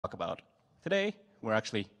talk about. Today, we're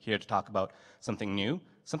actually here to talk about something new,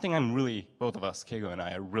 something both of us, Keigo and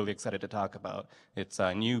I, are really excited to talk about. It's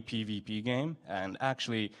a new PvP game, and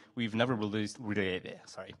actually, we've never released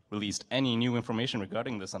any new information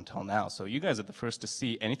regarding this until now, so you guys are the first to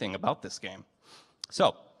see anything about this game.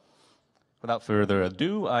 So, without further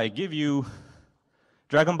ado, I give you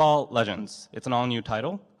Dragon Ball Legends. It's an all-new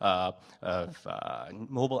title of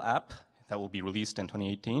mobile app that will be released in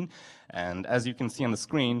 2018. And as you can see on the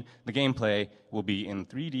screen, the gameplay will be in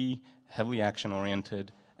 3D, heavily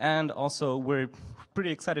action-oriented, and also we're pretty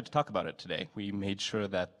excited to talk about it today. We made sure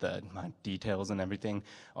that the details and everything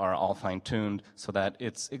are all fine-tuned so that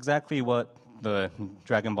it's exactly what the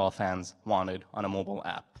Dragon Ball fans wanted on a mobile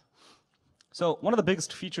app. So one of the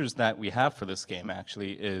biggest features that we have for this game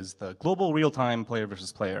actually is the global real-time player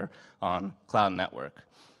versus player on Cloud Network.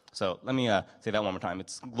 So let me say that one more time.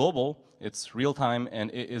 It's global, it's real-time,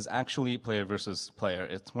 and it is actually player versus player.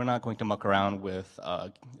 We're not going to muck around with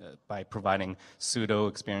by providing pseudo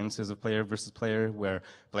experiences of player versus player where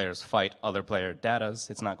players fight other player datas.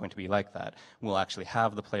 It's not going to be like that. We'll actually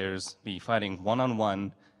have the players be fighting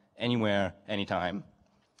one-on-one, anywhere, anytime.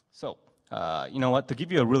 So, you know what? To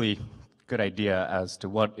give you a really good idea as to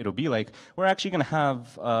what it'll be like, we're actually going to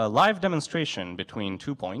have a live demonstration between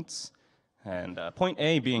 2 points. And point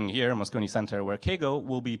A being here, Moscone Center, where Keigo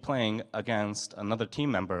will be playing against another team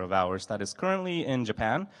member of ours that is currently in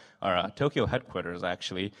Japan, our Tokyo headquarters,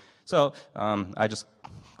 actually. So I just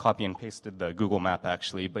copy and pasted the Google map,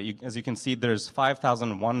 actually. But as you can see, there's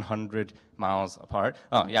 5,100 miles apart.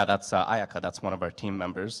 Oh, yeah, that's Ayaka. That's one of our team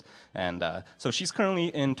members. And so she's currently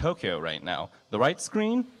in Tokyo right now. The right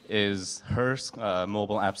screen is her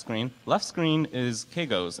mobile app screen. Left screen is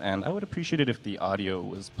Keigo's. And I would appreciate it if the audio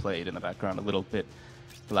was played in the background a little bit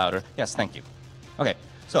louder. Yes, thank you. Okay,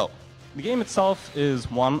 so the game itself is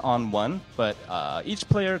one-on-one, but each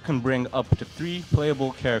player can bring up to 3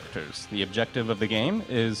 playable characters. The objective of the game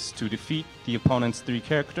is to defeat the opponent's 3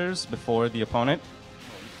 characters before the opponent.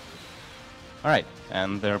 All right,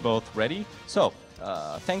 and they're both ready. So,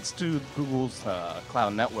 thanks to Google's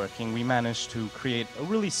cloud networking, we managed to create a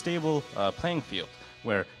really stable playing field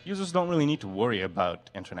where users don't really need to worry about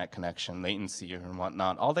internet connection, latency, and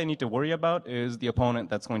whatnot. All they need to worry about is the opponent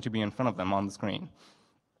that's going to be in front of them on the screen.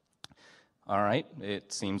 All right,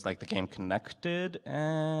 it seems like the game connected,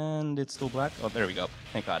 and it's still black. Oh, there we go.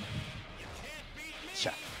 Thank God.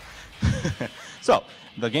 So,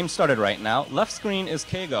 the game started right now. Left screen is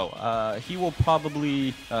Keigo. He will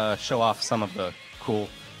probably show off some of the cool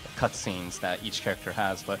cutscenes that each character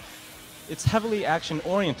has, but it's heavily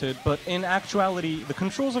action-oriented, but in actuality, the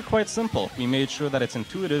controls are quite simple. We made sure that it's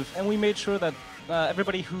intuitive, and we made sure that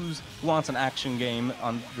everybody who wants an action game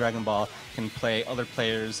on Dragon Ball can play other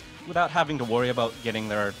players without having to worry about getting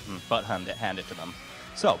their butt handed to them.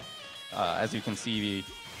 So, as you can see,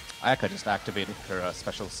 Ayaka just activated her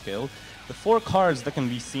special skill. The 4 cards that can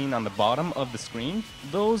be seen on the bottom of the screen,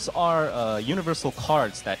 those are universal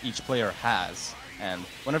cards that each player has. And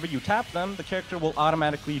whenever you tap them, the character will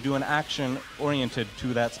automatically do an action oriented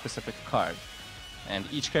to that specific card. And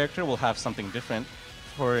each character will have something different.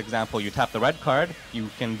 For example, you tap the red card, you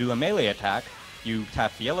can do a melee attack. You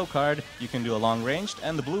tap the yellow card, you can do a long-ranged,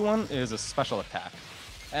 and the blue one is a special attack.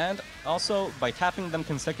 And also, by tapping them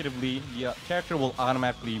consecutively, the character will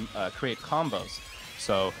automatically create combos.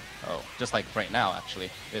 So, just like right now, actually.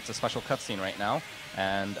 It's a special cutscene right now,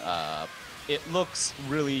 and it looks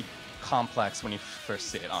really complex when you first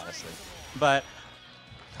see it, honestly. But,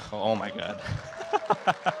 oh my God.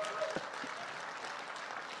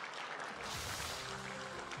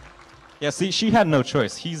 Yeah, see, she had no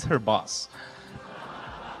choice. He's her boss.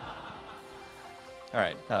 All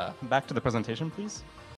right, back to the presentation, please.